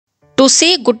To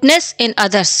see goodness in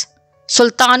others.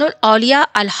 Sultanul auliya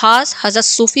Al-Haz Hazrat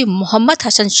Sufi Muhammad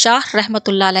Hasan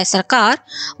Rahmatullah Sarkar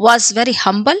was very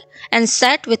humble and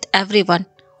sat with everyone.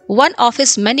 One of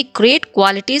his many great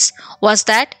qualities was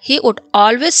that he would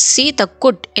always see the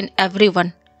good in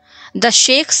everyone. The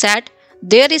Sheikh said,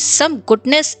 "There is some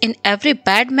goodness in every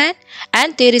bad man,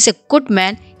 and there is a good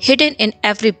man hidden in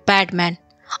every bad man.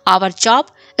 Our job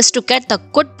is to get the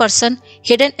good person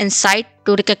hidden inside,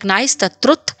 to recognize the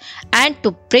truth and to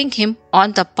bring him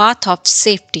on the path of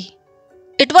safety."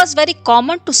 It was very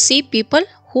common to see people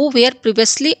who were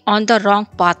previously on the wrong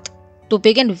path to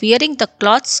begin wearing the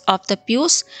clothes of the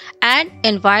pews and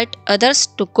invite others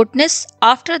to goodness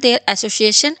after their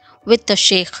association with the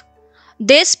Sheikh.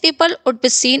 These people would be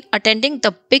seen attending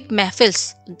the big mahfils,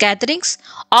 gatherings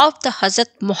of the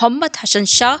Hazrat Muhammad Hasan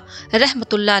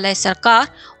Rahmatullah Sarkar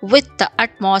with the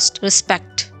utmost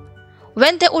respect.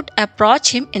 When they would approach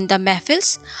him in the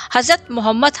mahfils, Hazrat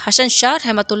Muhammad Hasan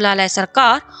Rahmatullah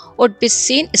Sarkar would be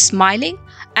seen smiling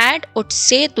and would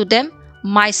say to them,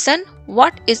 "My son,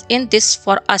 what is in this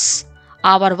for us?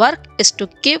 Our work is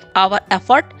to give our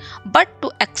effort, but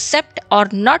to accept or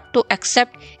not to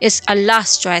accept is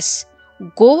Allah's choice.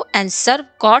 Go and serve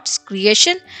God's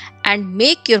creation and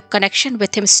make your connection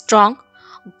with Him strong.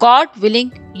 God willing,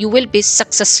 you will be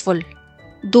successful."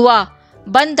 दुआ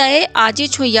बंदे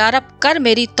आजिज हूँ यारब कर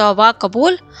मेरी तौबा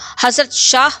कबूल, हज़रत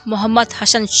शाह मोहम्मद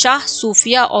हसन शाह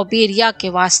सूफिया और बेरिया के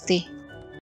वास्ते।